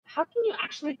how can you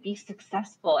actually be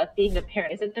successful at being a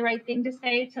parent? Is it the right thing to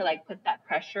say to like put that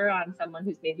pressure on someone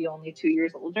who's maybe only 2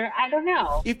 years older? I don't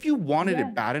know. If you wanted Yeah.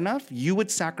 it bad enough, you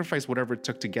would sacrifice whatever it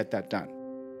took to get that done.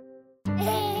 Give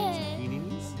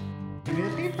me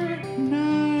the paper.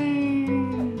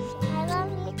 Nice. I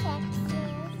love you, Texas.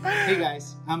 Hey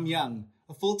guys, I'm Young,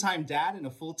 a full-time dad and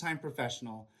a full-time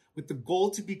professional with the goal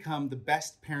to become the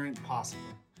best parent possible.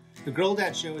 The Girl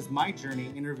Dad Show is my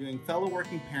journey interviewing fellow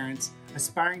working parents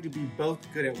aspiring to be both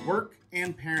good at work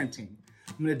and parenting.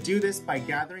 I'm going to do this by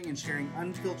gathering and sharing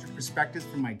unfiltered perspectives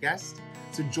from my guests,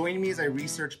 so join me as I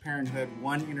research parenthood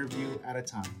one interview at a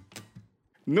time.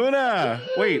 Nuna!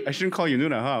 Wait, I shouldn't call you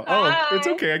Nuna, huh? Oh, it's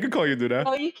Hi. okay. I can call you Nuna.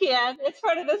 Oh, you can. It's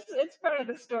part of this. It's part of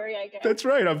the story, I guess. That's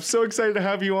right. I'm so excited to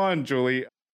have you on, Julie.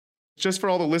 Just for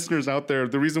all the listeners out there,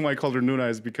 the reason why I called her Nuna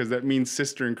is because that means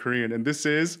sister in Korean. And this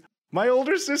is my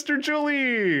older sister,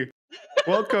 Julie.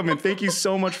 Welcome, and thank you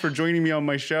so much for joining me on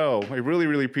my show. I really,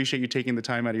 really appreciate you taking the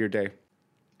time out of your day.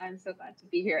 I'm so glad to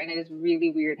be here, and it is really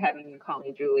weird having you call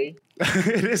me Julie.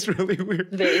 It is really weird.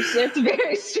 It's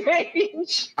very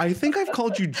strange. I think I've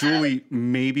called you Julie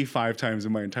maybe 5 times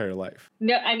in my entire life.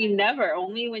 No, I mean never.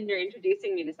 Only when you're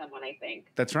introducing me to someone, I think.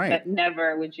 That's right. But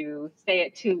never would you say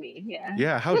it to me. Yeah.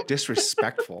 Yeah, how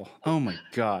disrespectful. Oh my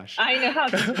gosh. I know how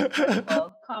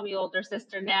disrespectful. Call me older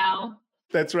sister now.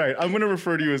 That's right. I'm going to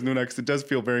refer to you as Nuna because it does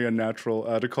feel very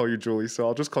unnatural to call you Julie. So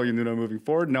I'll just call you Nuna moving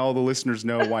forward. Now all the listeners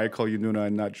know why I call you Nuna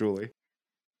and not Julie.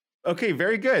 Okay,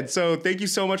 very good. So thank you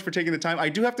so much for taking the time. I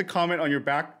do have to comment on your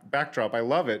backdrop. I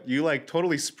love it. You like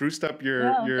totally spruced up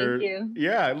your thank you.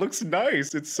 Yeah, it looks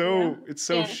nice. It's so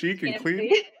chic and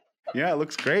clean. Yeah, it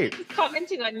looks great.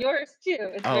 Commenting on yours too.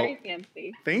 It's very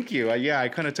fancy. Thank you. I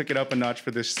kind of took it up a notch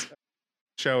for this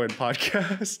show and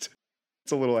podcast.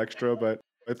 It's a little extra, but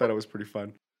I thought it was pretty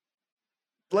fun.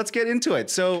 Let's get into it.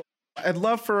 So I'd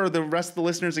love for the rest of the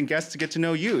listeners and guests to get to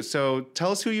know you. So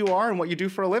tell us who you are and what you do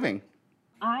for a living.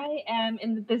 I am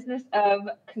in the business of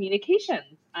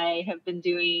communications. I have been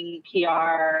doing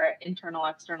PR, internal,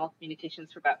 external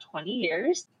communications for about 20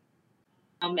 years.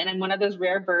 And I'm one of those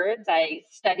rare birds. I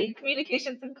studied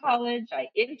communications in college. I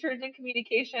interned in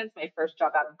communications. My first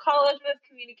job out of college was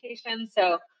communications.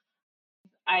 So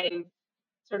I've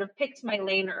sort of picked my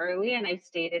lane early and I've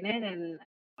stayed in it, and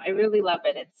I really love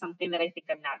it. It's something that I think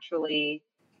I'm naturally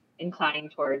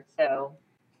inclined towards. So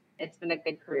it's been a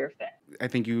good career fit. I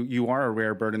think you are a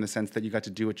rare bird in the sense that you got to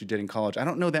do what you did in college. I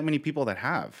don't know that many people that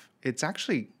have. It's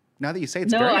actually, now that you say,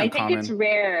 it's very uncommon. No, I think it's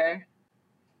rare.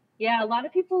 Yeah, a lot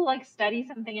of people like study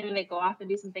something and then they go off and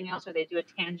do something else, or they do a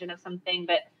tangent of something.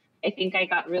 But I think I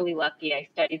got really lucky. I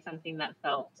studied something that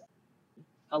felt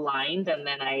aligned, and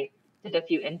then I did a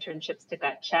few internships to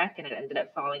gut check, and it ended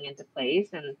up falling into place.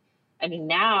 And I mean,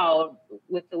 now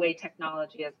with the way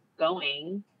technology is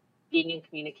going, being in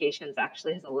communications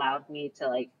actually has allowed me to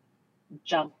like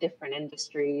jump different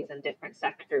industries and different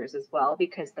sectors as well,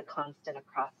 because the constant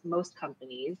across most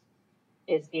companies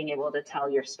is being able to tell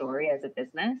your story as a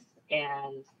business.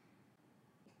 And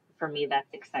for me,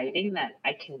 that's exciting that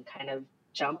I can kind of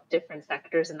jump different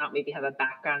sectors and not maybe have a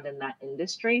background in that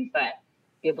industry, but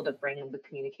be able to bring in the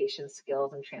communication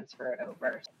skills and transfer it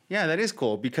over. Yeah, that is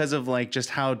cool because of like just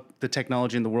how the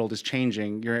technology in the world is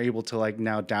changing. You're able to like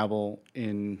now dabble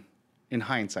in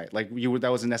hindsight. Like that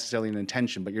wasn't necessarily an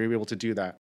intention, but you're able to do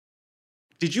that.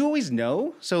 Did you always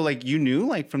know? So like you knew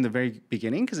like from the very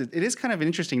beginning? Because it is kind of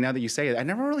interesting now that you say it. I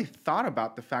never really thought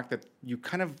about the fact that you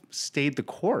kind of stayed the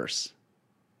course.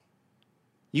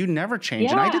 You never changed.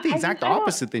 Yeah, and I did the exact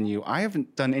opposite than you. I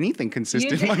haven't done anything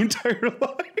consistent my entire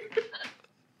life.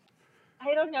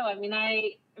 I don't know. I mean,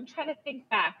 I'm trying to think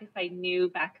back if I knew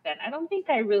back then. I don't think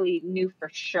I really knew for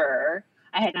sure.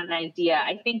 I had an idea.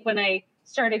 I think when I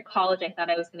started college, I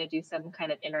thought I was going to do some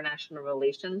kind of international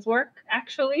relations work,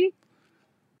 actually,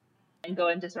 and go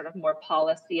into sort of more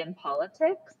policy and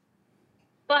politics.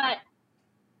 But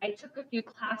I took a few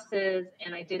classes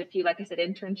and I did a few, like I said,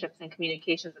 internships in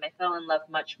communications, and I fell in love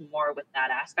much more with that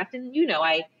aspect. And, you know,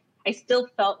 I still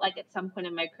felt like at some point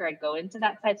in my career, I'd go into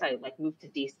that side. So I like moved to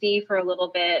DC for a little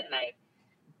bit and I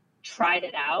tried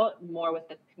it out more with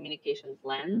the communications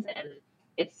lens, and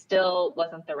it still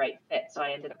wasn't the right fit. So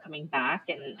I ended up coming back,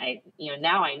 and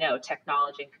now I know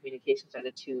technology and communications are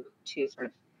the two sort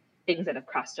of things that have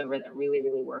crossed over that really,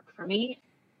 really work for me.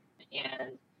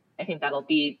 And I think that'll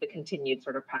be the continued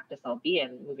sort of practice I'll be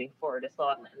in moving forward as well.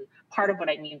 And part of what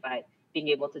I mean by being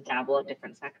able to dabble in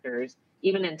different sectors,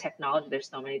 even in technology, there's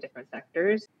so many different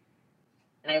sectors.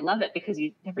 And I love it because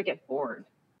you never get bored.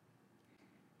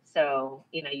 So,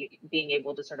 being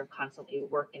able to sort of constantly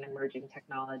work in emerging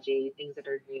technology, things that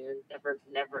are new,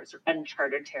 never sort of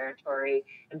uncharted territory,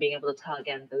 and being able to tell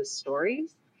again those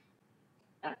stories,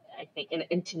 I think,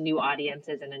 into new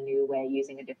audiences in a new way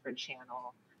using a different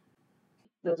channel.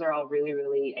 Those are all really,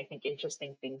 really, I think,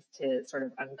 interesting things to sort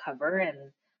of uncover. And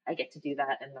I get to do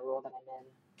that in the role that I'm in.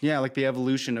 Yeah, like the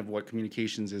evolution of what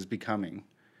communications is becoming.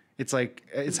 It's like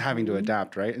it's having to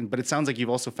adapt, right? But it sounds like you've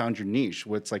also found your niche,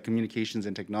 what's like communications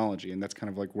and technology, and that's kind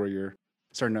of like where you're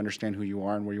starting to understand who you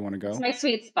are and where you want to go. It's my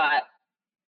sweet spot.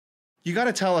 You got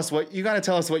to tell us what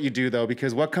you do though,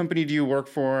 because what company do you work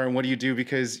for and what do you do?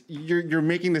 Because you're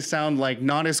making this sound like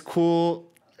not as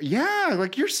cool. Yeah,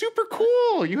 like you're super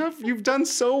cool. You've done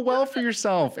so well for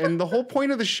yourself, and the whole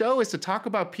point of the show is to talk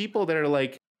about people that are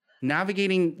like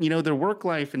navigating, their work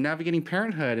life and navigating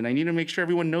parenthood. And I need to make sure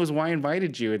everyone knows why I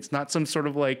invited you. It's not some sort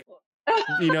of like,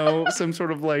 some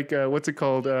sort of like, what's it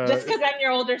called? Just because I'm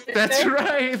your older sister. That's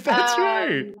right. That's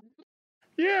right.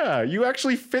 Yeah, you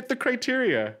actually fit the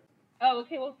criteria. Oh,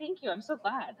 okay. Well, thank you. I'm so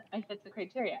glad I fit the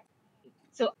criteria.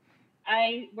 So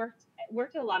I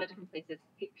worked at a lot of different places,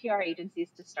 PR agencies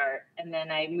to start, and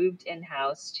then I moved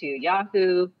in-house to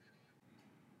Yahoo,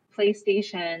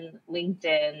 PlayStation,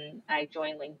 LinkedIn. I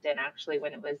joined LinkedIn actually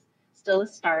when it was still a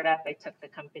startup. I took the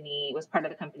company, was part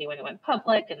of the company when it went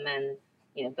public, and then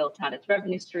built out its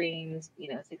revenue streams.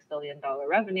 $6 billion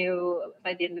revenue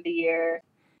by the end of the year,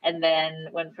 and then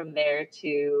went from there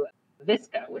to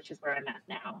Visco, which is where I'm at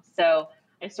now. So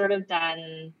I've sort of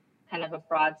done kind of a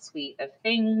broad suite of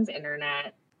things: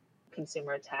 internet,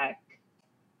 consumer tech.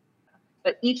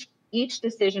 But each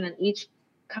decision and each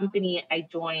company I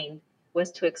joined was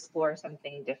to explore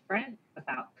something different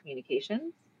about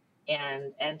communications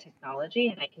and technology.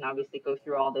 And I can obviously go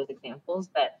through all those examples,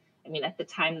 but I mean, at the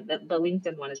time, the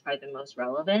LinkedIn one is probably the most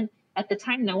relevant. At the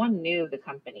time, no one knew the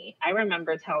company. I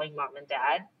remember telling mom and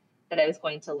dad that I was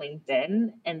going to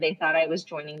LinkedIn, and they thought I was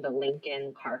joining the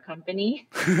Lincoln car company.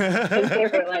 Because they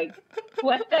were like,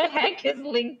 what the heck is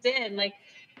LinkedIn? Like,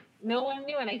 no one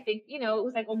knew. And I think, it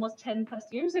was like almost 10 plus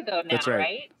years ago now, That's right.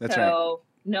 right? That's so right.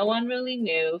 No one really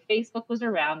knew. Facebook was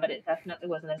around, but it definitely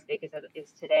wasn't as big as it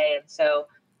is today. And so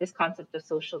this concept of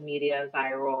social media,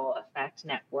 viral effect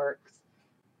networks,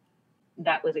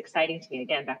 that was exciting to me.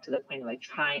 Again, back to the point of like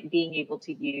being able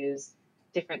to use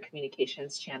different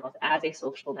communications channels as a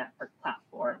social network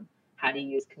platform, how to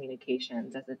use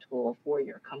communications as a tool for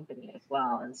your company as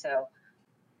well. And so,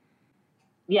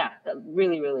 yeah,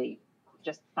 really, really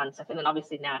just fun stuff. And then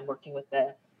obviously now I'm working with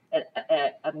a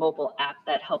mobile app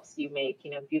that helps you make,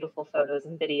 beautiful photos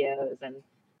and videos, and,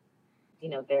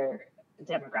 their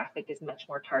demographic is much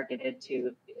more targeted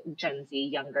to Gen Z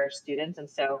younger students. And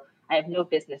so I have no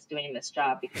business doing this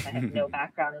job because I have no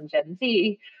background in Gen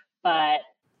Z, but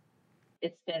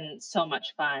it's been so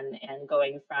much fun. And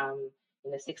going from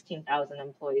 16,000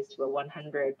 employees to a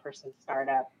 100-person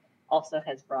startup also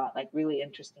has brought like really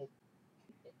interesting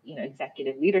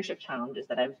executive leadership challenges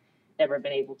that I've never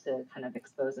been able to kind of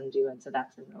expose and do. And so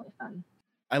that's been really fun.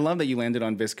 I love that you landed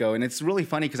on Visco. And it's really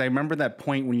funny because I remember that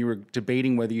point when you were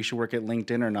debating whether you should work at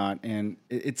LinkedIn or not. And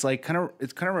it's like kind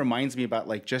of reminds me about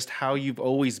like just how you've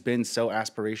always been so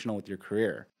aspirational with your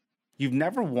career. You've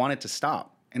never wanted to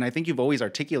stop. And I think you've always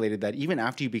articulated that even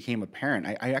after you became a parent.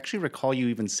 I actually recall you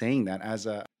even saying that as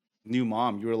a new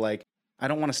mom. You were like, I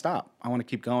don't want to stop. I want to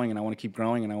keep going and I want to keep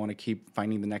growing and I want to keep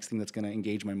finding the next thing that's going to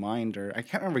engage my mind. Or I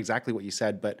can't remember exactly what you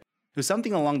said, but it was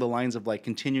something along the lines of like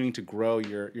continuing to grow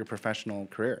your professional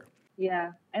career.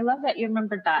 Yeah, I love that you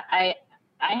remembered that. I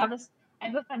have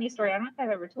a funny story. I don't know if I've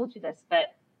ever told you this,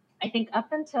 but I think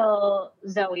up until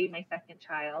Zoe, my second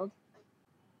child,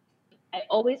 I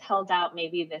always held out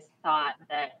maybe this thought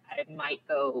that I might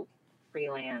go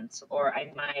freelance or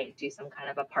I might do some kind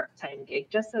of a part-time gig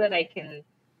just so that I can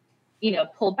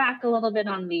pull back a little bit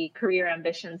on the career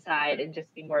ambition side and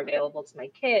just be more available to my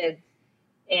kids.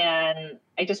 And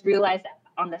I just realized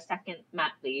on the second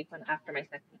mat leave, when after my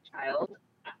second child,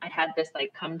 I had this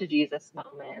like come to Jesus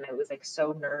moment. And I was like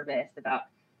so nervous about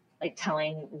like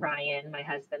telling Ryan, my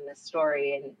husband, this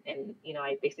story. And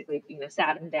I basically,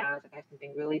 sat him down. I was like, I have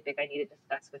something really big I need to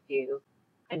discuss with you.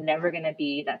 I'm never going to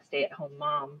be that stay-at-home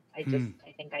mom. I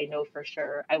think I know for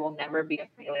sure I will never be a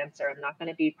freelancer. I'm not going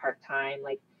to be part-time.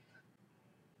 Like,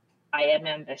 I am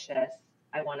ambitious.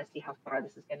 I want to see how far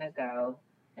this is going to go.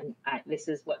 And this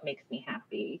is what makes me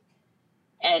happy.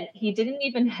 And he didn't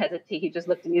even hesitate. He just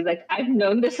looked at me like, I've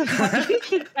known this about you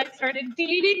since I started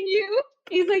dating you.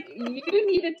 He's like, you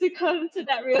needed to come to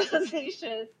that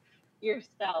realization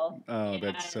yourself. Oh,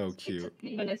 that's so cute.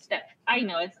 Even a step. I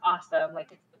know, it's awesome. Like,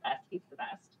 it's the best. He's the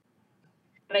best.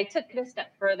 But I took it a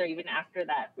step further even after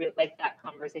that, like that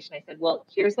conversation. I said, well,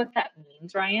 here's what that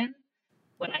means, Ryan.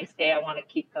 When I say I want to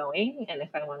keep going, and if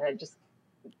I want to just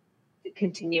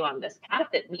continue on this path,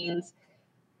 it means,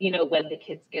 when the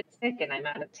kids get sick and I'm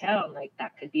out of town, like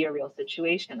that could be a real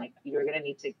situation. Like you're going to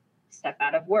need to step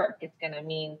out of work. It's going to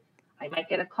mean I might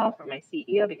get a call from my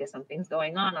CEO because something's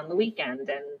going on the weekend,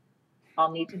 and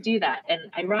I'll need to do that.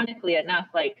 And ironically enough,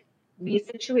 like these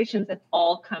situations have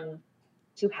all come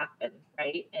to happen,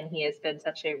 right? And he has been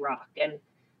such a rock. And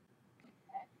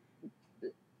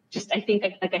just, I think,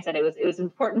 like I said, it was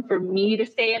important for me to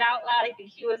say it out loud. I think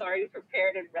he was already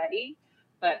prepared and ready,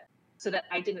 but so that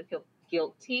I didn't feel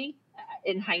guilty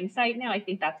in hindsight now. I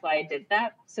think that's why I did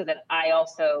that, so that I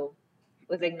also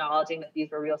was acknowledging that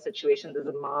these were real situations as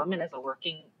a mom and as a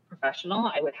working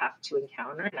professional I would have to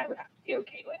encounter and I would have to be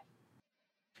okay with.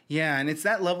 Yeah, and it's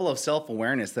that level of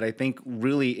self-awareness that I think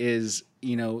really is,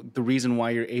 the reason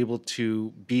why you're able to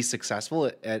be successful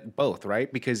at both,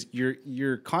 right? Because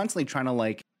you're constantly trying to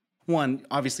like, one,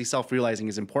 obviously self-realizing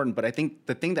is important, but I think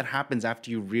the thing that happens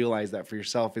after you realize that for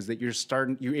yourself is that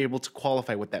you're able to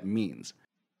qualify what that means.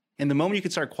 And the moment you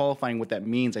can start qualifying what that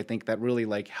means, I think that really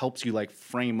like helps you like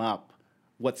frame up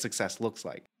what success looks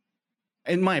like.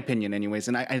 In my opinion anyways.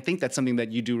 And I think that's something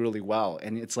that you do really well.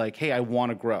 And it's like, hey, I want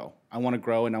to grow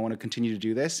and I want to continue to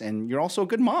do this. And you're also a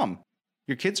good mom.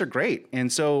 Your kids are great.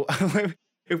 And so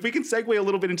if we can segue a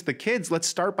little bit into the kids, let's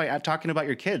start by talking about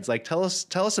your kids. Like tell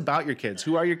us about your kids.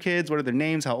 Who are your kids? What are their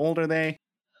names? How old are they?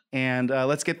 And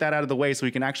let's get that out of the way so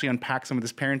we can actually unpack some of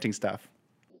this parenting stuff.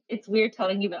 It's weird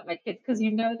telling you about my kids because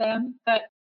you know them, but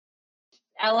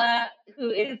Ella, who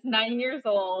is 9 years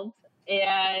old,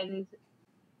 and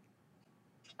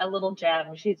a little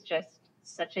gem. She's just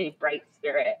such a bright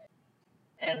spirit.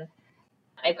 And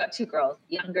I've got two girls.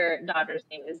 Younger daughter's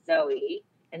name is Zoe,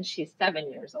 and she's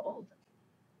 7 years old.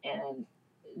 And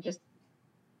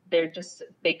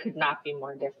they could not be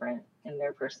more different in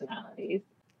their personalities.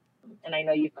 And I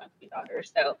know you've got two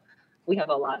daughters, so we have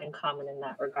a lot in common in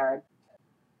that regard.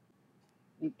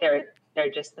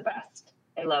 They're just the best.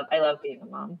 I love being a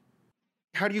mom.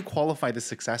 How do you qualify the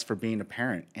success for being a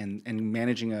parent and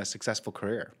managing a successful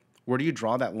career? Where do you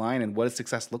draw that line, and what does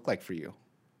success look like for you?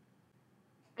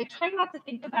 I try not to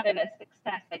think about it as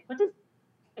success. Like,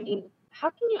 how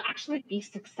can you actually be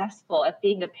successful at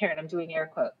being a parent? I'm doing air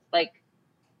quotes. Like,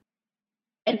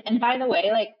 and by the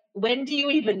way, like, when do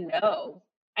you even know?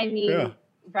 I mean, Yeah.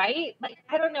 right? Like,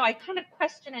 I don't know. I kind of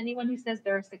question anyone who says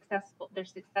they're successful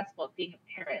at being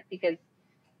a parent, because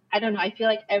I don't know. I feel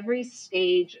like every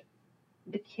stage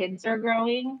the kids are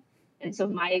growing. And so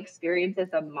my experience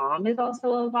as a mom is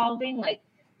also evolving. Like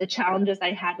the challenges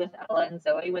I had with Ella and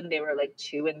Zoe when they were like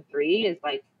 2 and 3 is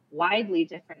like widely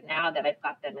different now that I've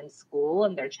got them in school,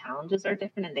 and their challenges are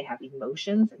different and they have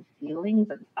emotions and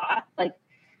feelings and thoughts. Like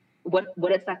what's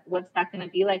that going to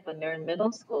be like when they're in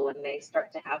middle school, when they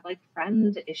start to have like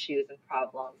friend issues and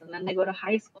problems, and then they go to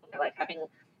high school and they're like having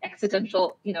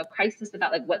existential, crisis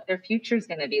about like what their future is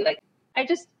going to be like.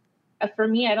 For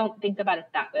me, I don't think about it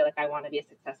that way. Like I want to be a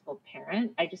successful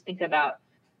parent. I just think about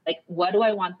like, what do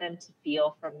I want them to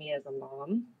feel from me as a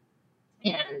mom?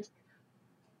 And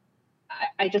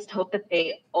I just hope that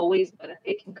they always know that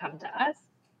they can come to us,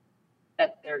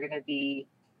 that they're going to be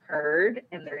heard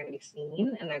and they're going to be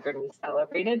seen and they're going to be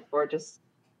celebrated for just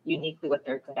uniquely what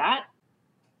they're good at.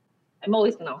 I'm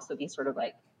always going to also be sort of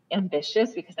like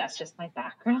ambitious because that's just my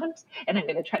background, and I'm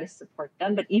going to try to support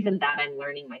them. But even that I'm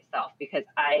learning myself, because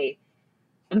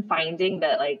I'm finding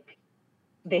that like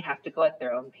they have to go at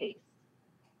their own pace.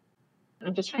 And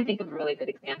I'm just trying to think of a really good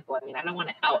example. I mean, I don't want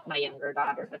to out my younger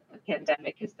daughter, but the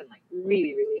pandemic has been like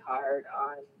really, really hard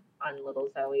on little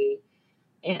Zoe.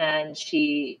 And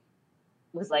she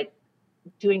was like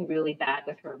doing really bad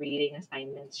with her reading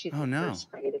assignments. She's in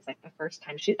first grade. It's like the first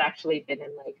time she's actually been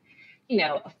in like,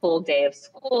 a full day of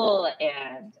school.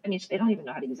 And I mean, they don't even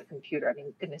know how to use a computer. I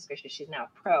mean, goodness gracious, she's now a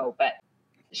pro, but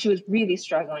she was really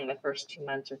struggling the first 2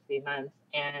 months or 3 months.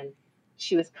 And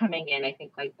she was coming in, I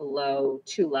think, like below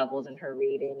 2 levels in her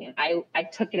reading. And I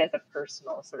took it as a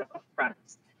personal sort of affront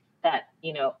that,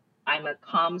 I'm a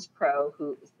comms pro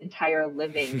whose entire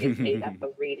living is made up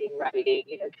of reading, writing,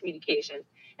 communication.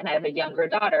 And I have a younger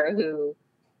daughter who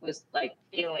was like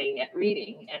failing at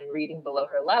reading and reading below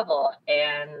her level.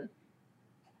 And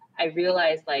I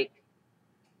realized like,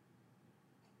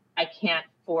 I can't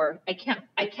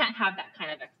have that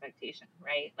kind of expectation,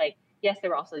 right? Like, yes, there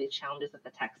were also these challenges with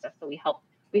the tech stuff. So we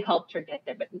helped her get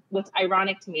there. But what's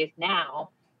ironic to me is now,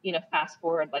 fast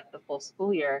forward like the full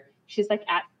school year, she's like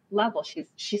at level.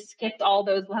 She skipped all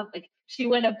those levels. Like she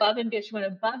went above and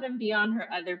beyond her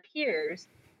other peers.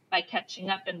 by catching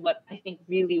up. And what I think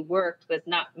really worked was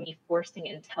not me forcing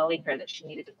and telling her that she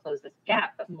needed to close this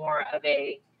gap, but more of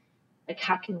a, like,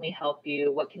 how can we help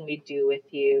you? What can we do with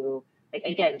you? Like,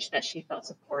 again, that she felt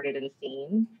supported and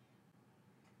seen.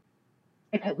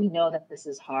 Like, we know that this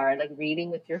is hard. Like, reading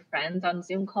with your friends on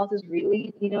Zoom calls is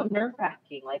really, nerve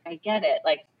wracking. Like, I get it.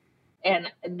 Like,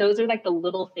 and those are like the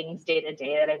little things day to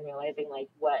day that I'm realizing, like,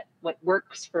 what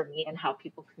works for me and how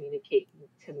people communicate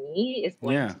to me is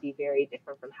going to be very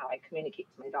different from how I communicate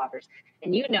to my daughters.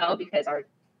 And because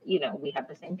we have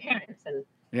the same parents, and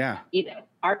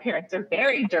our parents are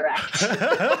very direct.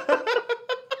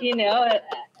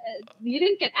 You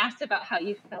didn't get asked about how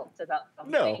you felt about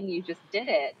something. No. You just did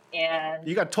it, and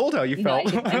you got told how you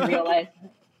felt. I realized.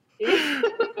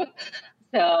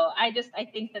 So I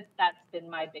think that that's been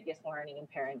my biggest learning in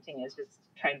parenting, is just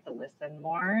trying to listen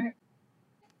more.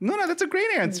 No, that's a great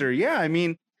answer. Yeah, I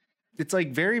mean, it's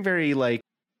like very, very like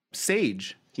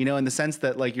sage, in the sense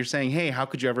that, like, you're saying, hey, how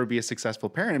could you ever be a successful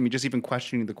parent? I mean, just even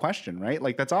questioning the question, right?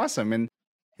 Like, that's awesome. And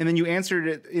then you answered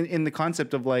it in the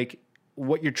concept of like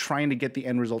what you're trying to get the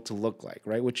end result to look like,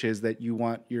 right? Which is that you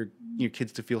want your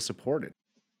kids to feel supported.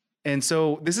 And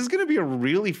so this is going to be a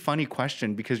really funny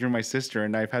question, because you're my sister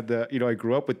and I've had I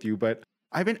grew up with you, but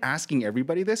I've been asking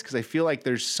everybody this because I feel like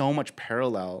there's so much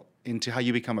parallel into how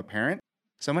you become a parent.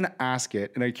 So I'm going to ask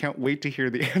it, and I can't wait to hear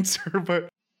the answer, but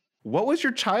what was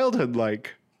your childhood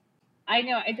like? I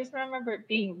know. I just remember it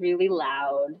being really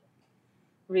loud,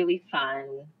 really fun.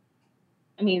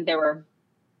 I mean, there were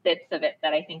bits of it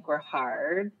that I think were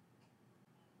hard.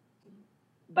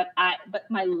 But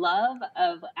my love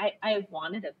of, I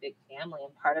wanted a big family,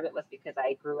 and part of it was because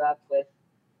I grew up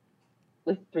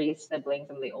with 3 siblings.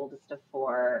 I'm the oldest of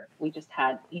 4. We just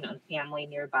had, family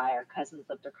nearby. Our cousins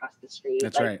lived across the street.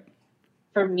 That's right.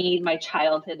 For me, my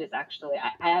childhood is actually,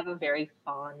 I have a very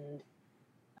fond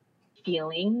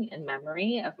feeling and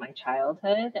memory of my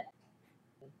childhood,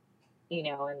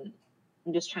 and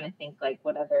I'm just trying to think like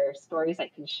what other stories I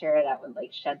can share that would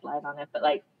like shed light on it. But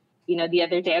like, the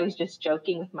other day I was just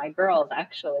joking with my girls,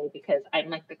 actually, because I'm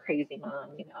like the crazy mom,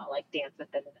 like dance with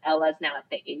them. And Ella's now at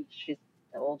the age, she's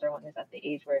the older one, is at the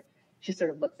age where she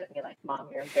sort of looks at me like, Mom,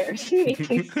 you're embarrassing me,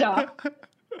 please stop.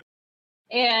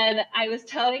 And I was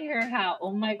telling her how,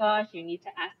 oh my gosh, you need to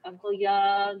ask Uncle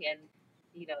Young and,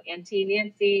 Auntie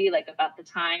Nancy, like about the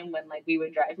time when like we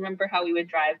would drive. Remember how we would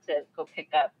drive to go pick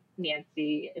up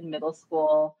Nancy in middle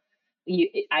school?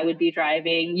 I would be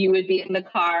driving, you would be in the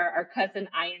car, our cousin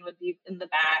Ian would be in the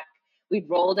back. We'd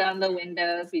roll down the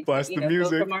windows, we'd bust the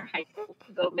music. go from our high school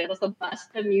to go middle, so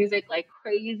bust the music like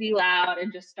crazy loud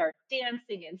and just start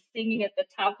dancing and singing at the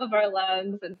top of our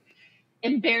lungs and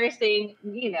embarrassing,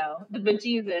 the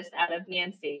bejesus out of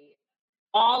Nancy.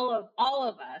 All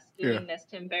of us doing this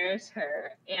to embarrass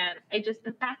her. And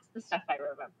that's the stuff I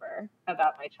remember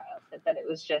about my childhood, that it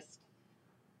was just,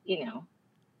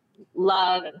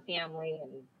 love and family.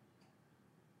 And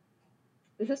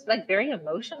this is like very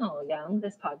emotional, Young,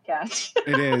 this podcast.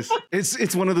 It is.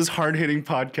 It's one of those hard-hitting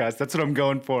podcasts. That's what I'm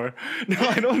going for. No,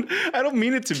 I don't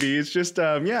mean it to be. It's just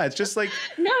it's just like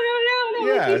No.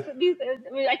 Yeah.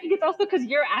 I think it's also because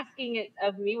you're asking it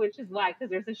of me, which is why, because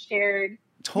there's a shared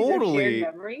totally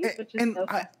memories, which is so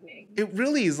fascinating. It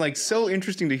really is like so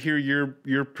interesting to hear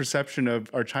your perception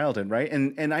of our childhood, right?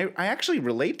 And I actually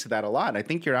relate to that a lot. I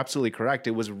think you're absolutely correct.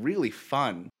 It was really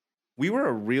fun. We were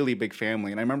a really big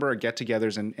family, and I remember our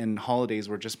get-togethers and holidays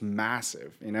were just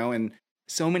massive, and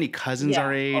so many cousins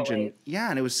our age, always.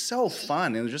 and it was so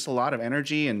fun. It was just a lot of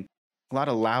energy and a lot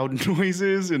of loud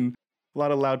noises and a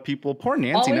lot of loud people. Poor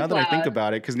Nancy, Always now that loud. I think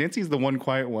about it, because Nancy's the one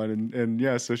quiet one,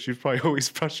 and so she's probably always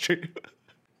frustrated.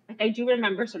 I do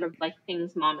remember sort of like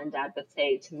things Mom and Dad would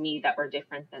say to me that were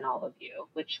different than all of you,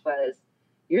 which was,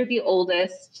 you're the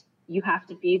oldest, you have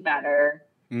to be better,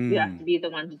 you have to be the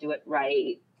one to do it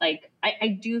right. Like,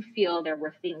 I do feel there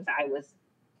were things I was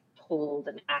told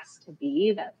and asked to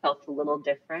be that felt a little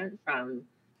different from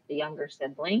the younger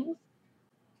siblings.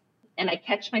 And I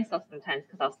catch myself sometimes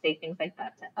because I'll say things like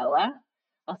that to Ella.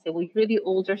 I'll say, well, you're the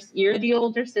older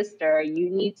sister. You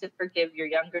need to forgive your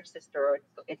younger sister, or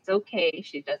it's okay.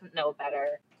 She doesn't know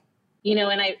better.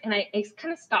 And I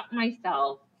kind of stop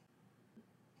myself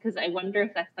because I wonder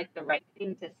if that's like the right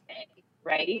thing to say,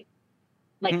 right?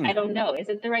 Like, I don't know. Is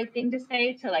it the right thing to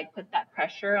say, to like put that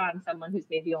pressure on someone who's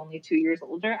maybe only 2 years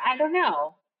older? I don't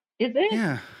know. Is it?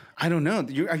 Yeah, I don't know.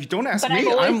 You don't ask But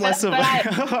me. I'm less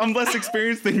I'm less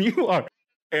experienced than you are,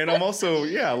 and I'm also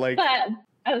like. But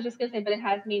I was just gonna say, but it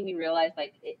has made me realize,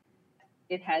 like,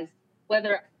 it has,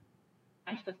 whether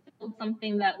I fulfilled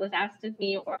something that was asked of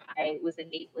me or I was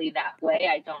innately that way,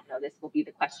 I don't know. This will be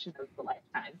the question of the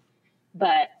lifetime.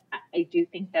 But I do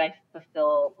think that I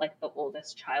fulfill like the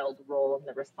oldest child role and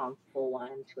the responsible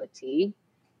one to a T.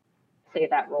 Play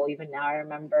that role even now. I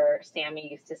remember Sammy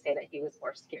used to say that he was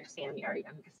more scared. Sammy, our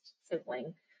youngest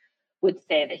sibling, would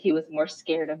say that he was more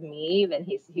scared of me than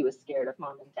he was scared of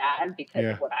mom and dad because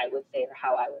Yeah. of what I would say or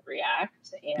how I would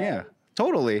react. Yeah. And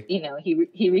Totally. you know,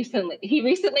 he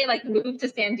recently like moved to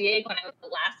San Diego, and I was the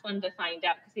last one to find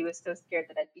out because he was so scared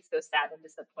that I'd be so sad and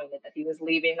disappointed that he was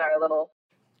leaving our little,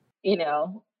 you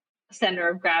know, center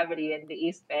of gravity in the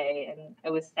East Bay, and I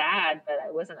was sad, but I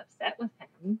wasn't upset with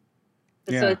him.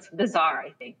 So Yeah. it's bizarre,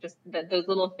 I think. Just those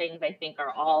little things I think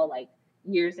are all like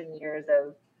years and years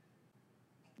of,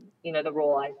 you know, the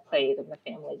role I've played in the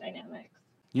family dynamics.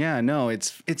 Yeah, no,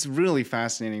 it's really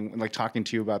fascinating like talking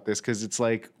to you about this because it's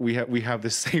like we have the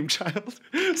same child.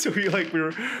 So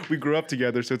we grew up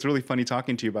together, so it's really funny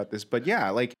talking to you about this. But yeah,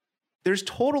 like there's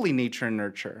totally nature and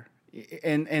nurture.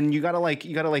 And you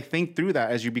gotta think through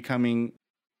that as you're becoming,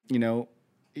 you know,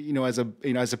 as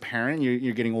a parent,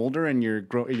 you're getting older and you're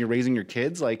raising your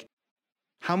kids, like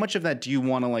how much of that do you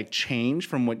want to like change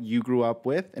from what you grew up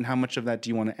with, and how much of that do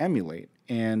you want to emulate,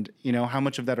 and how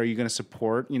much of that are you going to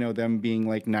support, them being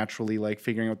like naturally like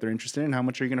figuring out what they're interested in, and how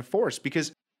much are you going to force?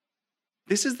 Because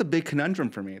this is the big conundrum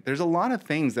for me. There's a lot of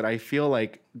things that I feel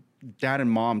like dad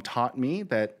and mom taught me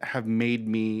that have made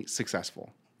me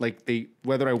successful, like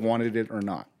whether I wanted it or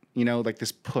not, like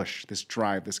this push, this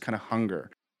drive, this kind of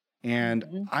hunger.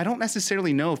 And I don't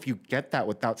necessarily know if you get that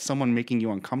without someone making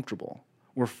you uncomfortable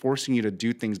or forcing you to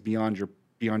do things beyond your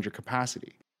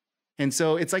capacity. And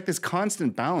so it's like this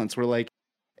constant balance where like,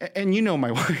 and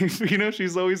my wife,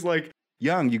 she's always like,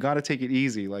 young, you got to take it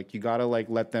easy. Like you got to like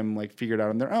let them like figure it out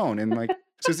on their own. And like,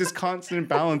 so it's this constant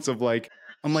balance of like,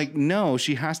 I'm like, no,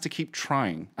 she has to keep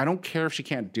trying. I don't care if she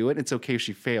can't do it. It's okay if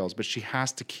she fails, but she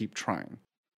has to keep trying.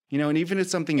 And even if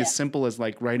something as simple as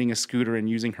like riding a scooter and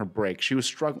using her brake,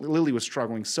 Lily was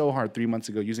struggling so hard 3 months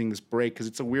ago using this brake because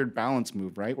it's a weird balance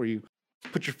move, right? Where you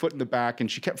put your foot in the back,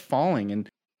 and she kept falling and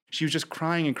she was just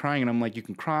crying and crying. And I'm like, you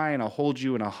can cry and I'll hold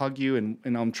you and I'll hug you. And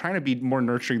I'm trying to be more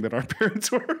nurturing than our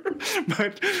parents were.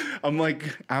 But I'm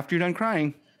like, after you're done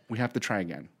crying, we have to try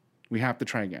again. We have to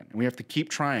try again. And we have to keep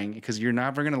trying because you're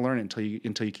never going to learn it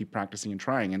until you keep practicing and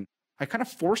trying. And I kind of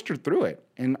forced her through it.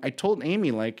 And I told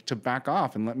Amy like to back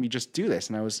off and let me just do this.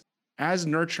 And I was as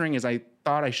nurturing as I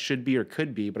thought I should be or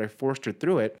could be, but I forced her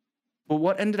through it. But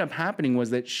what ended up happening was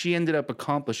that she ended up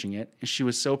accomplishing it. And she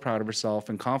was so proud of herself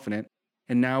and confident.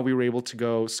 And now we were able to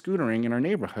go scootering in our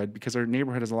neighborhood because our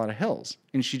neighborhood has a lot of hills.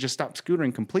 And she just stopped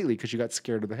scootering completely because she got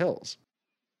scared of the hills.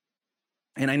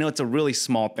 And I know it's a really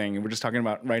small thing, and we're just talking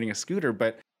about riding a scooter,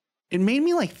 but it made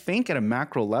me like think at a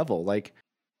macro level, like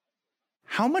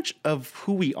how much of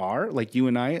who we are, like you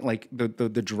and I, like the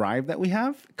drive that we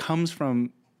have comes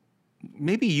from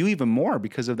maybe you even more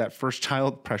because of that first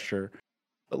child pressure.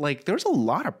 But like there's a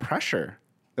lot of pressure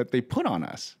that they put on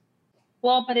us.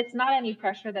 Well, but it's not any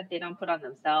pressure that they don't put on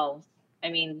themselves.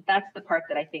 I mean, that's the part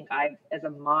that I think as a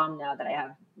mom now that I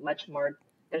have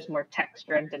there's more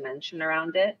texture and dimension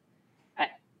around it.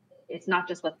 It's not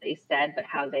just what they said, but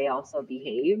how they also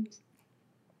behaved.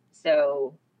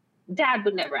 So dad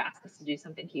would never ask us to do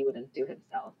something he wouldn't do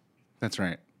himself. That's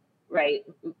right. Right.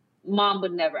 Mom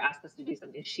would never ask us to do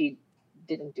something she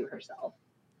didn't do herself.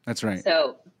 That's right.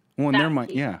 So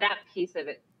that piece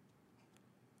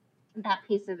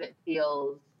of it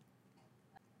feels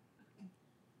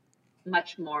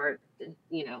much more,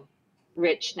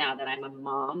 rich now that I'm a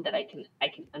mom, that I can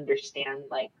understand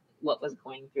like what was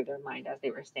going through their mind as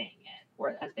they were saying it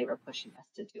or as they were pushing us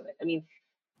to do it. I mean,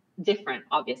 different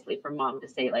obviously for mom to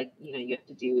say like, you have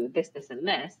to do this, this, and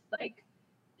this. Like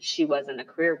she wasn't a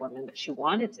career woman, but she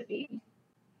wanted to be.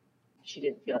 She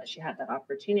didn't feel that she had that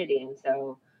opportunity. And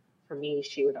so for me,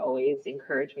 she would always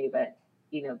encourage me, but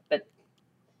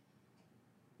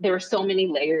there were so many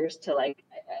layers to like,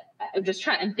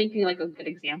 I'm thinking like a good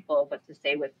example, but to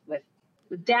say with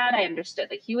dad, I understood,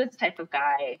 like he was the type of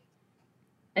guy,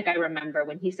 like I remember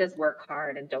when he says work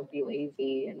hard and don't be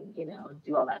lazy and,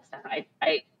 do all that stuff.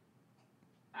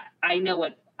 I know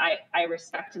what I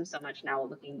respect him so much now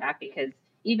looking back, because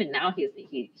even now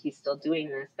he's still doing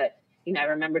this. But, I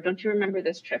remember, don't you remember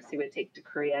those trips he would take to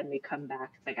Korea and we'd come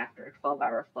back like after a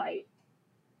 12-hour flight?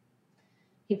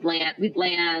 We'd land,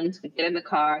 we'd get in the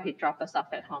car, he'd drop us off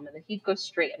at home, and then he'd go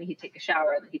straight, he'd take a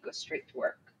shower, and then he'd go straight to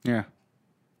work. Yeah.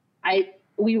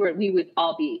 We would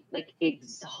all be like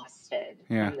exhausted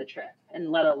from the trip,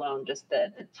 and let alone just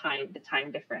the time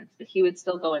difference. But he would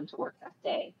still go into work that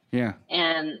day. Yeah.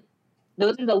 And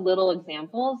those are the little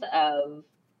examples of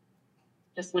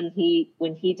just when he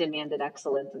demanded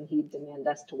excellence and he demanded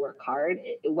us to work hard.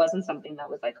 It wasn't something that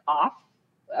was like off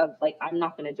of like, I'm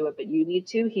not going to do it, but you need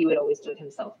to, he would always do it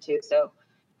himself too. So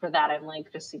for that, I'm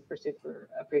like just super, super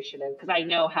appreciative, because I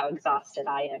know how exhausted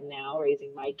I am now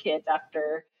raising my kids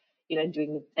after,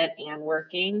 doing that and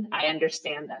working. I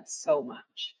understand that so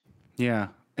much. Yeah.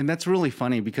 And that's really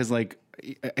funny because like,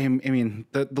 I mean,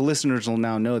 the listeners will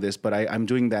now know this, but I'm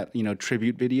doing that,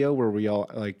 tribute video where we all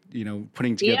like,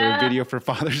 putting together a video for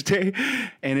Father's Day.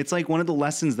 And it's like one of the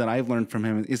lessons that I've learned from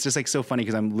him. It's just like so funny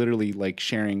because I'm literally like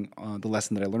sharing the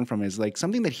lesson that I learned from him is like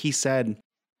something that he said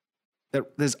that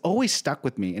has always stuck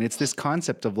with me. And it's this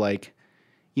concept of like,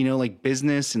 like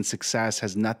business and success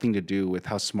has nothing to do with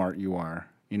how smart you are,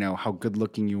 how good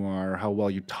looking you are, how well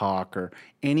you talk, or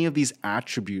any of these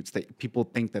attributes that people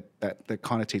think that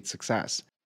connotate success.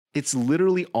 It's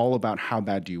literally all about how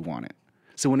bad do you want it.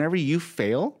 So whenever you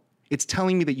fail, it's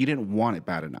telling me that you didn't want it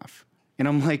bad enough. And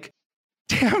I'm like,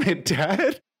 damn it,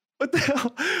 Dad. What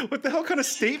the hell kind of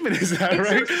statement is that,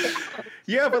 right?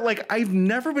 Yeah, but like I've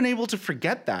never been able to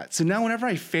forget that. So now whenever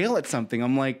I fail at something,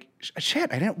 I'm like,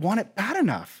 shit, I didn't want it bad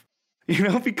enough.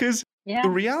 Because the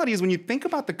reality is when you think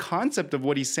about the concept of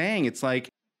what he's saying, it's like,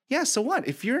 yeah, so what?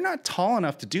 If you're not tall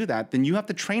enough to do that, then you have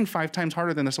to train 5 times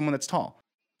harder than someone that's tall.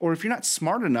 Or if you're not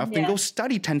smart enough, then go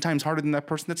study 10 times harder than that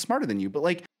person that's smarter than you. But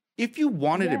like, if you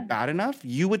wanted it bad enough,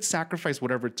 you would sacrifice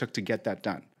whatever it took to get that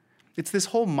done. It's this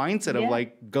whole mindset of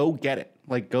like, go get it.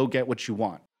 Like, go get what you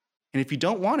want. And if you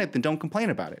don't want it, then don't complain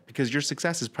about it because your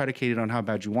success is predicated on how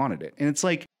bad you wanted it. And it's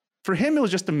like, for him, it was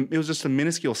just a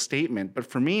minuscule statement. But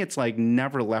for me, it's like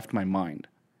never left my mind.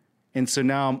 And so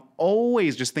now I'm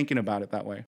always just thinking about it that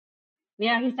way.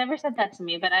 Yeah, he's never said that to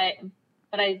me, but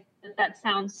that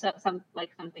sounds like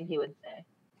something he would say.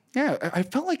 Yeah, I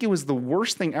felt like it was the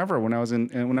worst thing ever when I was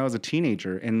a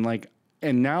teenager, and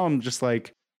now I'm just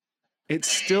like, it's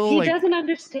still he doesn't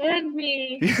understand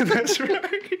me. Yeah, that's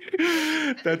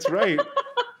right. That's right.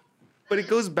 But it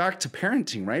goes back to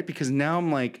parenting, right? Because now I'm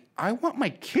like, I want my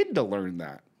kid to learn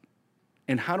that,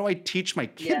 and how do I teach my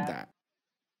kid that?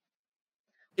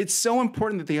 It's so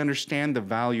important that they understand the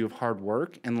value of hard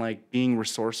work and like being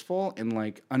resourceful and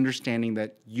like understanding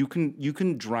that you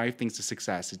can drive things to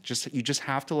success. You just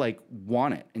have to like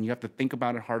want it, and you have to think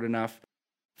about it hard enough,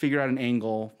 figure out an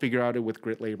angle, figure out it with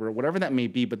grit labor, whatever that may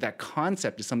be. But that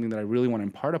concept is something that I really want to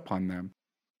impart upon them.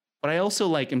 But I also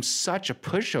like am such a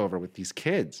pushover with these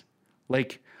kids.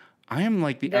 Like I am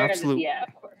like the absolute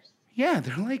of course. Yeah,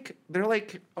 they're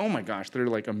like, oh my gosh, they're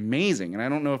like amazing. And I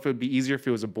don't know if it would be easier if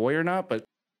it was a boy or not, but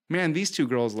man, these two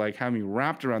girls like have me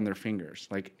wrapped around their fingers.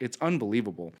 Like it's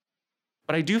unbelievable.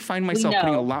 But I do find myself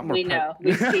putting a lot more. We know.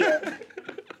 We see it.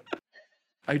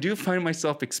 I do find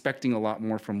myself expecting a lot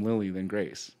more from Lily than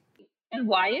Grace. And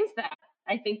why is that?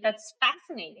 I think that's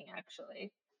fascinating,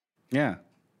 actually. Yeah.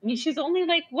 I mean, she's only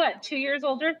like what, 2 years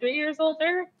older, 3 years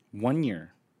older? 1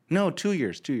 year. No, 2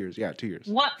 years. 2 years. Yeah, 2 years.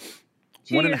 What?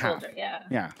 2 1 years and a half. older, yeah.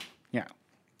 Yeah. Yeah.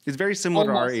 It's very similar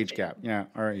to our Almost age 2. gap. Yeah,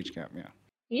 our age gap. Yeah.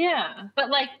 Yeah, but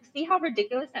like, see how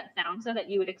ridiculous that sounds, so that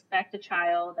you would expect a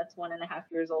child that's 1.5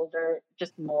 years older,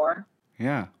 just more.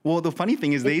 Yeah. Well, the funny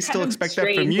thing is, they It's still kind of expect that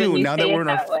from strange you. when you Now that say we're it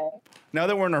that way. now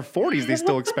that we're in our 40s, they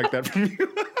still expect that from you.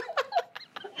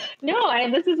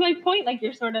 No, this is my point. Like,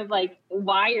 you're sort of like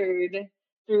wired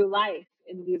through life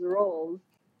in these roles,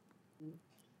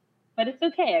 but it's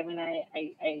okay. I mean,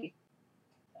 I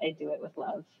do it with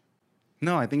love.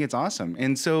 No, I think it's awesome.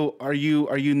 And so, are you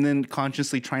then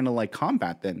consciously trying to like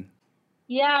combat then?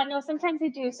 Yeah, no, sometimes I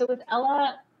do. So with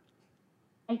Ella,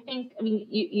 I think, I mean,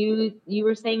 you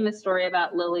were saying the story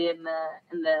about Lily and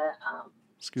the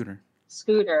scooter.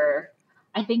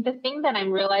 I think the thing that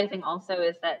I'm realizing also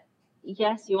is that,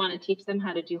 yes, you want to teach them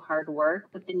how to do hard work,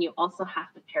 but then you also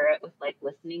have to pair it with like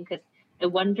listening, because I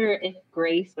wonder if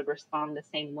Grace would respond the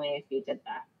same way if you did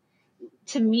that.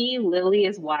 To me, Lily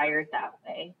is wired that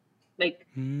way. Like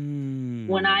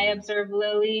when I observe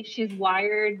Lily, she's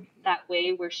wired that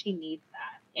way where she needs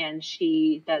that, and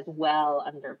she does well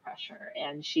under pressure,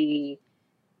 and she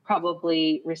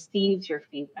probably receives your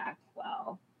feedback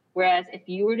well. Whereas if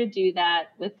you were to do that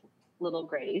with little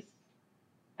Grace,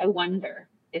 I wonder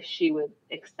if she would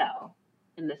excel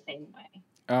in the same way.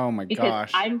 Oh my gosh.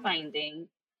 Because I'm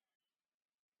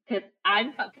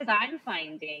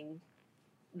finding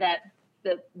that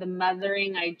the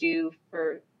mothering I do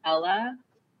for Ella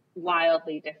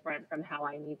wildly different from how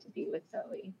I need to be with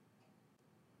Zoe.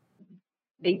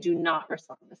 They do not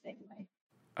respond the same way.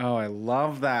 Oh, I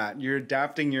love that. You're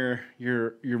adapting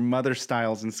your mother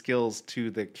styles and skills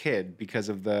to the kid because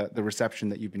of the reception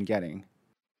that you've been getting.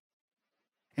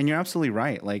 And you're absolutely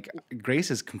right. Like Grace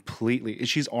is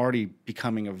she's already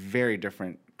becoming a very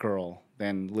different girl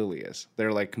than Lily is.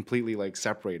 They're like completely like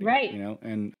separated, right? You know,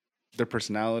 and Their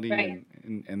personality Right.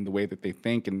 and the way that they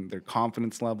think and their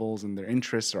confidence levels and their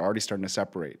interests are already starting to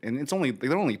separate. And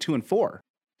they're only 2 and 4.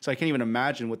 So I can't even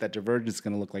imagine what that divergence is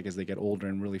going to look like as they get older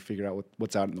and really figure out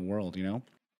what's out in the world, you know?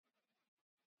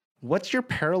 What's your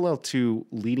parallel to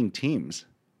leading teams?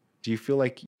 Do you feel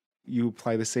like you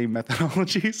apply the same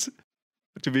methodologies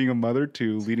to being a mother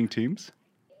to leading teams?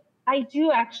 I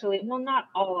do actually. Well, not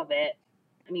all of it.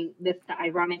 I mean, the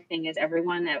ironic thing is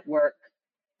everyone at work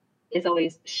is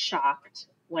always shocked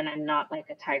when I'm not like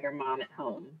a tiger mom at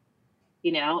home.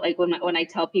 You know, like when I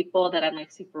tell people that I'm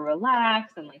like super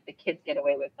relaxed and like the kids get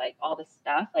away with like all this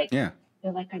stuff, like Yeah.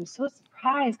 they're like, I'm so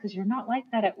surprised because you're not like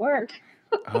that at work.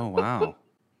 Oh, wow.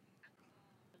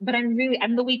 But I'm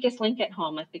the weakest link at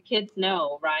home. Like the kids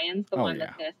know Ryan's the Oh, one yeah.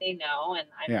 that's gonna say no, and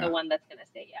I'm Yeah. the one that's gonna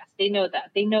say yes. They know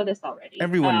that. They know this already.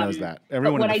 Everyone knows that.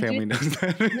 Everyone in the family knows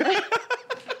that.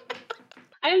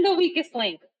 I'm the weakest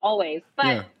link always, but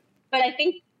Yeah. but I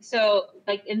think so.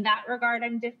 Like in that regard,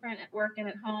 I'm different at work and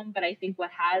at home. But I think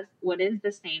what is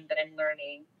the same that I'm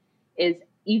learning is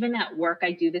even at work,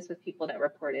 I do this with people that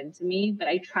report into me, but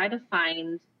I try to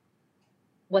find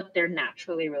what they're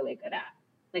naturally really good at.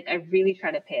 Like I really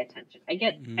try to pay attention. I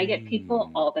get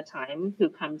people all the time who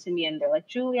come to me and they're like,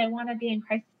 Julie, I want to be in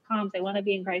crisis comms. I want to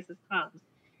be in crisis comms.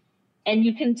 And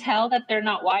you can tell that they're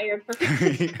not wired for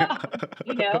crisis comms,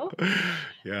 you know?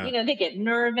 Yeah. You know, they get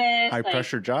nervous. High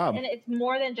pressure job. And it's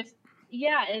more than just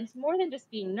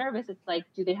being nervous. It's like,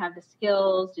 do they have the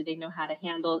skills? Do they know how to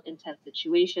handle intense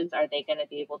situations? Are they going to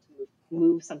be able to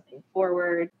move something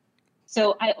forward?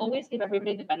 So I always give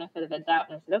everybody the benefit of the doubt.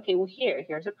 And I said, okay, well,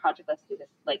 here's a project. Let's do this.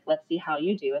 Like, let's see how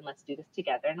you do and let's do this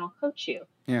together and I'll coach you.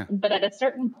 Yeah. But at a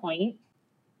certain point,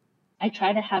 I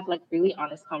try to have like really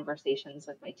honest conversations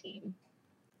with my team.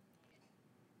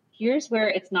 Here's where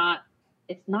it's not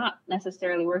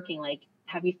necessarily working. Like,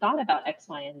 have you thought about X,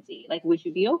 Y, and Z? Like, would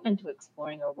you be open to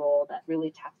exploring a role that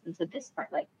really taps into this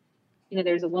part? Like, you know,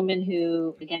 there's a woman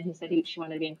who said she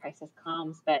wanted to be in crisis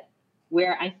comms, but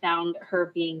where I found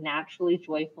her being naturally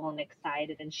joyful and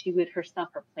excited, and she would herself,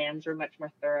 her plans were much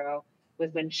more thorough,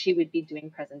 was when she would be doing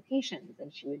presentations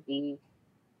and she would be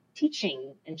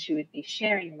teaching and she would be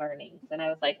sharing learnings. And I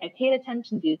was like, I paid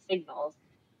attention to these signals.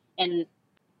 And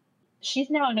she's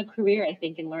now in a career, I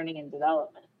think, in learning and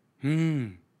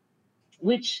development,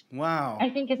 which Wow. I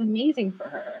think is amazing for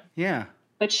her. Yeah.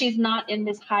 But she's not in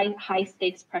this high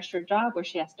stakes pressure job where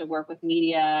she has to work with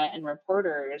media and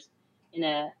reporters in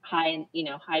a high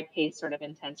paced sort of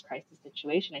intense crisis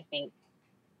situation. I think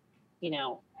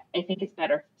it's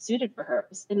better suited for her.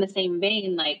 In the same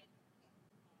vein, like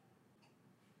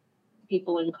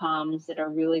people in comms that are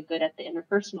really good at the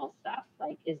interpersonal stuff,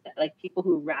 like people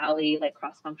who rally like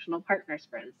cross-functional partners,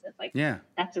 for instance, like Yeah.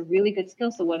 that's a really good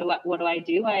skill. So what do I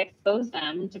do? I expose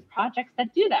them to projects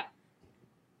that do that.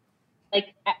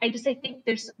 Like I think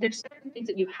there's certain things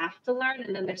that you have to learn,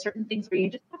 and then there's certain things where you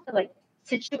just have to like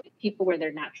situate people where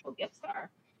their natural gifts are.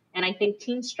 And I think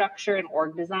team structure and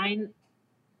org design,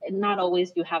 not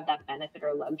always do you have that benefit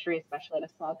or luxury, especially at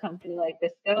a small company like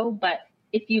Visco. But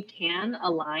if you can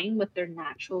align what they're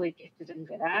naturally gifted and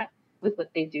good at with what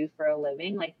they do for a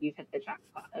living, like you've hit the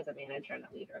jackpot as a manager and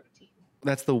a leader of a team.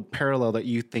 That's the parallel that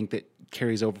you think that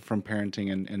carries over from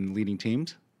parenting and leading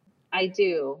teams? I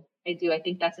do. I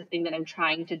think that's the thing that I'm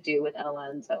trying to do with Ella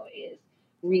and Zoe is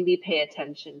really pay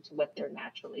attention to what they're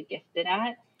naturally gifted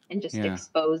at and just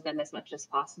expose them as much as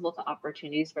possible to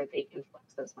opportunities where they can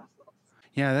flex those muscles.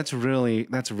 Yeah, that's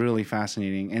really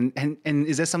fascinating. And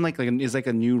is that something like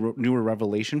a newer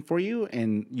revelation for you?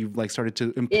 And you've like started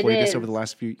to employ this over the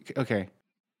last few. Okay,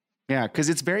 yeah, because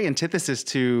it's very antithesis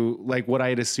to like what I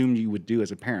had assumed you would do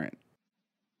as a parent.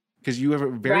 Because you have a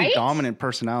very dominant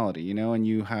personality, you know, and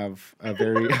you have a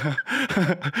very.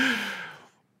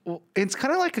 Well, it's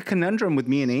kind of like a conundrum with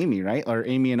me and Amy, right? Or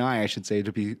Amy and I should say,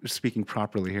 to be speaking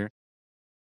properly here.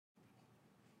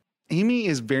 Amy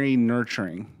is very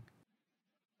nurturing.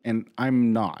 And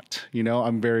I'm not, you know,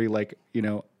 I'm very like, you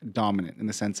know, dominant in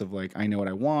the sense of like, I know what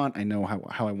I want. I know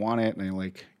how I want it. And I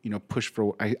like, you know,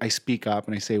 I speak up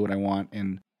and I say what I want.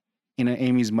 And, you know,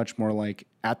 Amy's much more like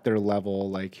at their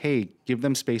level, like, hey, give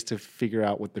them space to figure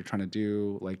out what they're trying to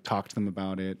do, like talk to them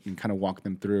about it and kind of walk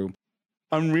them through.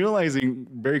 I'm realizing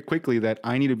very quickly that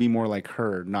I need to be more like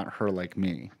her, not her like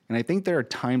me. And I think there are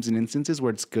times and instances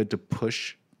where it's good to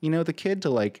push, you know, the kid to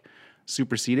like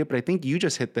supersede it. But I think you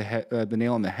just hit the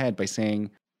nail on the head by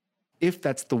saying if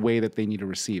that's the way that they need to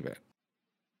receive it.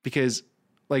 Because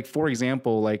like, for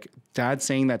example, like dad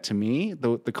saying that to me,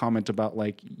 the comment about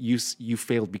like you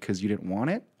failed because you didn't want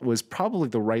it was probably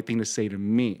the right thing to say to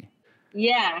me.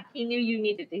 Yeah, he knew you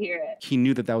needed to hear it. He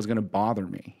knew that that was going to bother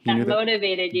me. He knew That that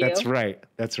motivated you. That's right.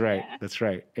 That's right. Yeah. That's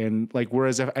right. And like,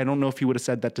 whereas if, I don't know if he would have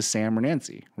said that to Sam or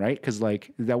Nancy, right? Because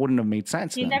like that wouldn't have made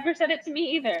sense. He then. never said it to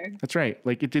me either. That's right.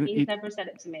 Like it didn't. He's never said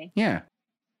it to me. Yeah.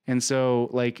 And so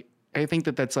like I think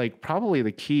that that's like probably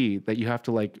the key, that you have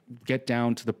to like get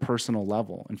down to the personal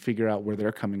level and figure out where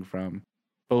they're coming from,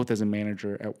 both as a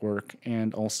manager at work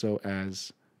and also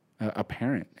as a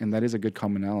parent. And that is a good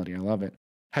commonality. I love it.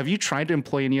 Have you tried to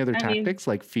employ any other tactics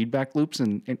like feedback loops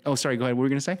and oh, sorry, go ahead. What were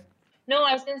you going to say? No,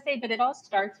 I was going to say, but it all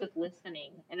starts with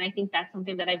listening. And I think that's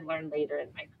something that I've learned later in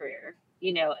my career.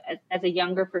 You know, as a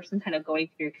younger person kind of going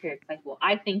through your career, it's like, well,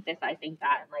 I think this, I think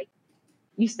that. And like,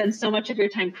 you spend so much of your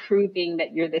time proving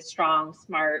that you're this strong,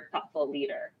 smart, thoughtful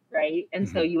leader, right? And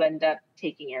so you end up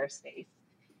taking airspace.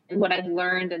 And what I've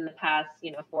learned in the past,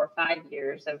 4 or 5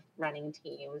 years of running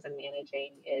teams and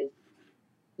managing is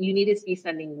you need to be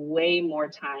spending way more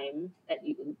time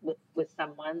with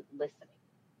someone listening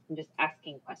and just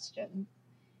asking questions.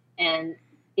 And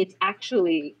it's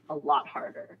actually a lot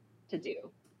harder to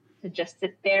do, to just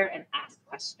sit there and ask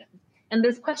questions. And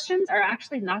those questions are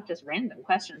actually not just random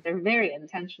questions. They're very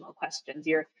intentional questions.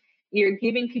 You're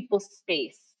giving people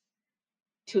space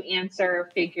to answer,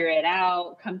 figure it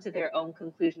out, come to their own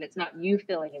conclusion. It's not you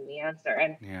filling in the answer.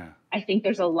 And I think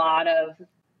there's a lot of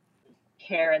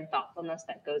care and thoughtfulness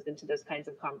that goes into those kinds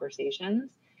of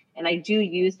conversations. And I do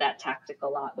use that tactic a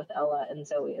lot with Ella and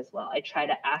Zoe as well. I try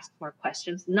to ask more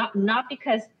questions, not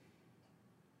because,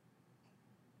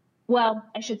 well,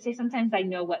 I should say sometimes I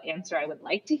know what answer I would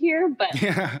like to hear, but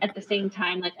at the same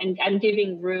time, like I'm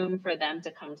giving room for them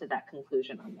to come to that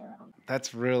conclusion on their own.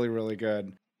 That's really, really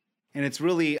good. And it's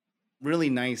really,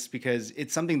 really nice because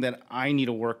it's something that I need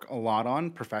to work a lot on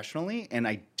professionally. And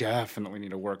I definitely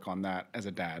need to work on that as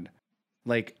a dad.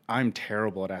 Like, I'm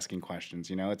terrible at asking questions,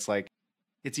 it's like,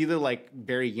 it's either like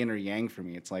very yin or yang for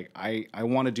me. It's like, I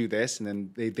want to do this, and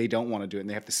then they don't want to do it, and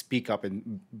they have to speak up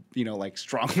and, like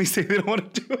strongly say they don't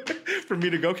want to do it for me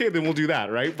to go, okay, then we'll do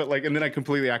that, right? But like, and then I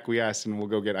completely acquiesce and we'll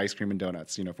go get ice cream and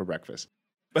donuts, for breakfast.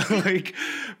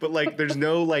 But like, there's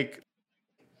no like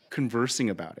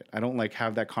conversing about it. I don't like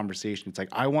have that conversation. It's like,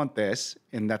 I want this,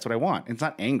 and that's what I want. It's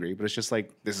not angry, but it's just like,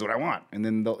 this is what I want. And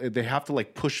then they have to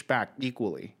like push back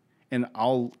equally. And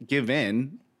I'll give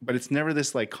in, but it's never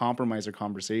this like compromise or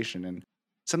conversation. And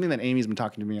something that Amy's been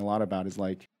talking to me a lot about is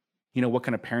like, what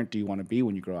kind of parent do you want to be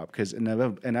when you grow up? Because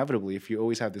inevitably, if you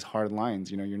always have these hard lines,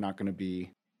 you're not going to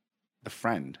be the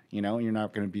friend, you're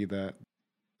not going to be the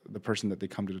person that they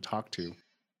come to talk to.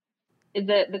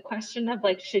 The question of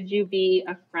like, should you be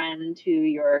a friend to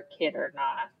your kid or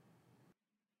not?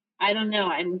 I don't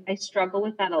know. I struggle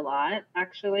with that a lot,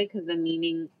 actually, because the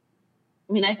meaning.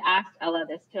 I mean, I've asked Ella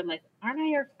this too. I'm like, aren't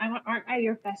I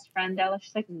your best friend, Ella?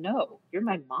 She's like, no, you're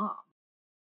my mom.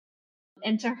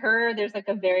 And to her, there's like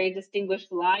a very distinguished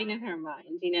line in her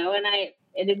mind,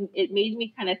 And it made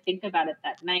me kind of think about it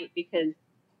that night, because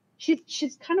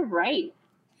she's kind of right.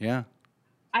 Yeah.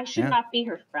 I should not be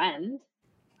her friend.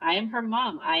 I am her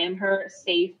mom. I am her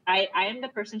safe. I am the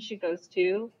person she goes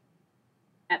to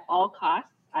at all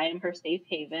costs. I am her safe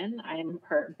haven. I am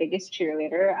her biggest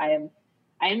cheerleader. I am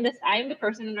the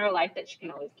person in her life that she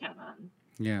can always count on.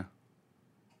 Yeah.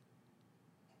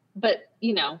 But,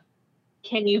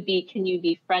 can you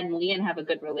be friendly and have a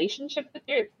good relationship with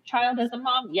your child as a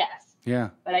mom? Yes. Yeah.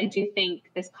 But I do think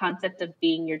this concept of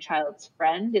being your child's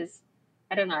friend is,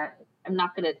 I don't know, I'm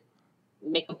not going to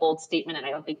make a bold statement, and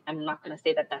I'm not going to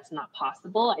say that that's not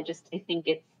possible. I think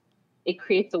it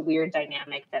creates a weird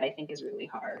dynamic that I think is really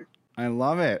hard. I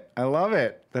love it.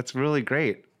 That's really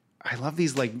great. I love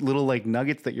these like little like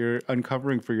nuggets that you're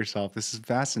uncovering for yourself. This is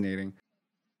fascinating.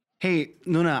 Hey,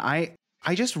 Nuna,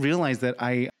 I just realized that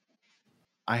I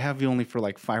have you only for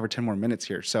like 5 or 10 more minutes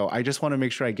here. So I just want to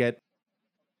make sure I get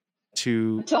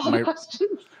to all the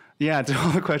questions. Yeah, to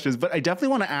all the questions. But I definitely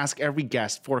want to ask every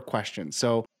guest 4 questions.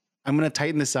 So I'm going to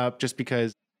tighten this up just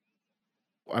because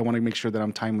I want to make sure that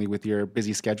I'm timely with your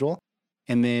busy schedule.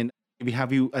 And then maybe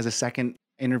have you as a second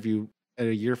interview a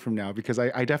year from now, because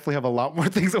I definitely have a lot more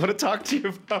things I want to talk to you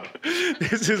about.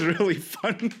 This is really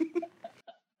fun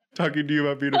talking to you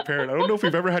about being a parent. I don't know if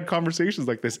we've ever had conversations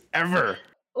like this ever.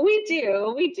 We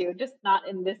do, just not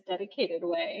in this dedicated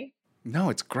way. No,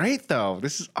 it's great though.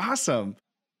 This is awesome.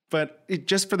 But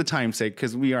just for the time's sake,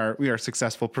 because we are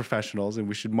successful professionals and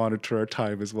we should monitor our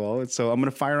time as well. And so I'm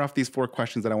going to fire off these 4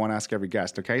 questions that I want to ask every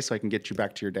guest, okay? So I can get you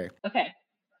back to your day. Okay.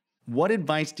 What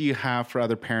advice do you have for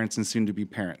other parents and soon-to-be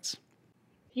parents?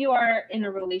 If you are in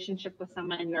a relationship with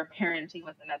someone and you're parenting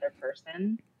with another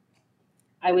person,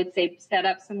 I would say set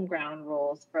up some ground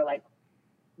rules for like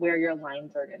where your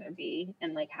lines are going to be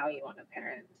and like how you want to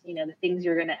parent. You know, the things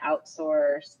you're going to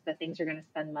outsource, the things you're going to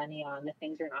spend money on, the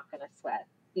things you're not going to sweat,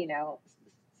 you know,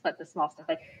 sweat the small stuff.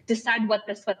 Like decide what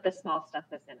the sweat the small stuff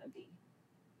is going to be.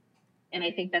 And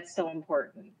I think that's so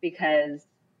important because,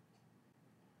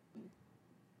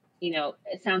 you know,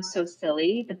 it sounds so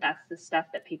silly, but that's the stuff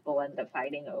that people end up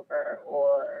fighting over,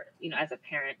 or, you know, as a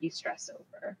parent, you stress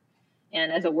over.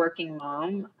 And as a working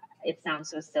mom, it sounds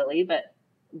so silly, but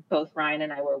both Ryan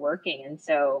and I were working. And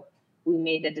so we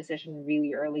made the decision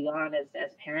really early on as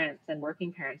parents and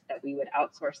working parents that we would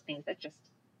outsource things that just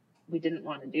we didn't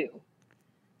want to do.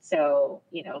 So,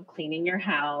 you know, cleaning your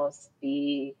house,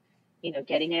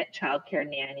 getting a childcare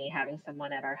nanny, having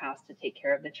someone at our house to take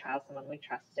care of the child, someone we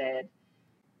trusted.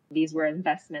 These were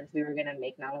investments we were going to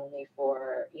make not only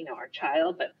for, you know, our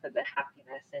child, but for the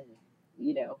happiness and,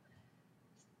 you know,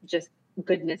 just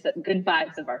good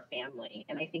vibes of our family.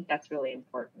 And I think that's really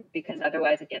important because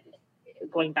otherwise, again,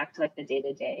 going back to like the day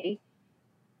to day,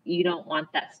 you don't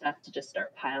want that stuff to just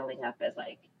start piling up as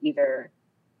like either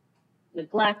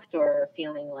neglect or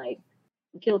feeling like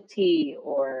guilty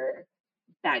or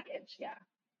baggage. Yeah.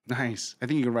 Nice. I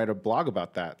think you can write a blog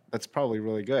about that. That's probably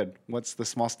really good. What's the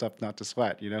small stuff not to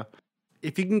sweat, you know?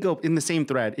 If you can go in the same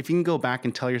thread, if you can go back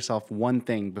and tell yourself one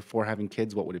thing before having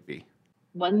kids, what would it be?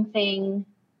 One thing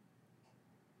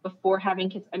before having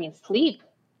kids, I mean, sleep.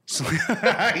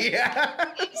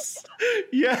 Yes.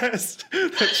 Yes.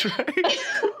 That's right.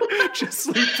 Just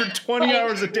sleep for 20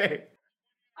 hours a day.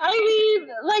 I mean,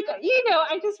 like, you know,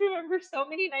 I just remember so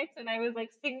many nights when I was like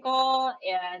single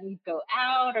and you'd go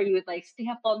out or you would like stay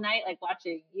up all night, like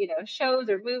watching, you know, shows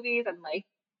or movies. I'm like,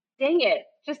 dang it,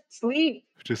 just sleep.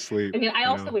 Just sleep. I mean, I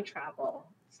also would travel,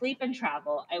 sleep and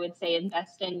travel. I would say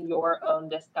invest in your own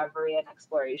discovery and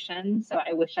exploration. So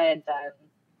I wish I had done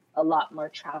a lot more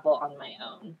travel on my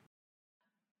own.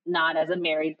 Not as a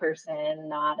married person,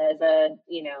 not as a,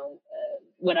 you know,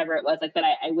 whatever it was like, but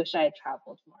I wish I had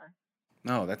traveled more.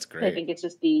 Oh, that's great. I think it's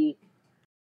just the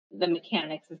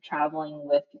mechanics of traveling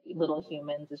with little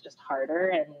humans is just harder.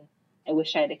 And I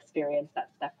wish I had experienced that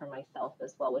stuff for myself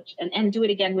as well, and do it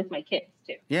again with my kids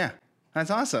too. Yeah, that's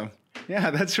awesome.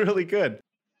 Yeah, that's really good.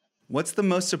 What's the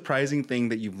most surprising thing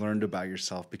that you've learned about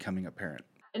yourself becoming a parent?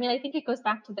 I mean, I think it goes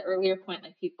back to the earlier point,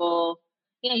 like people,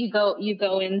 you know, you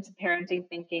go into parenting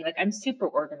thinking like I'm super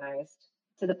organized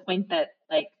to the point that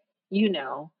like, you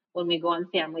know, when we go on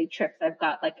family trips, I've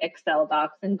got like Excel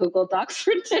docs and Google Docs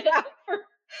printed out for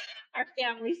our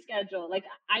family schedule. Like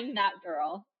I'm that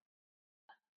girl.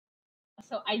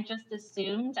 So I just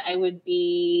assumed I would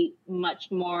be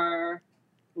much more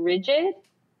rigid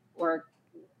or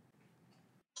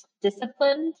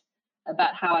disciplined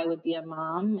about how I would be a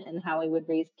mom and how I would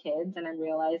raise kids. And I'm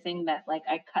realizing that like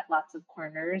I cut lots of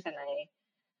corners and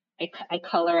I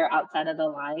color outside of the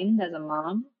lines as a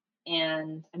mom,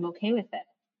 and I'm okay with it.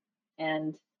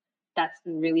 And that's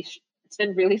been it's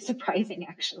been really surprising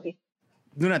actually.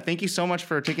 Luna, thank you so much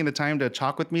for taking the time to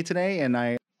talk with me today. And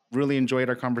I really enjoyed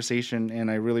our conversation, and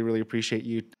I really, really appreciate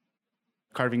you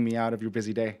carving me out of your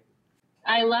busy day.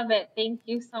 I love it. Thank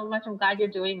you so much. I'm glad you're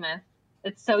doing this.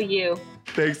 It's so you.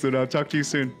 Thanks, Luna. I'll talk to you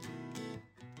soon.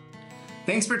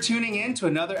 Thanks for tuning in to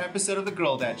another episode of The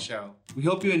Girl Dad Show. We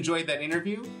hope you enjoyed that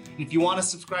interview. If you want to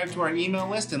subscribe to our email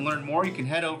list and learn more, you can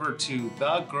head over to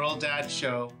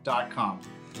thegirldadshow.com.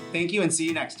 Thank you and see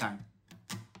you next time.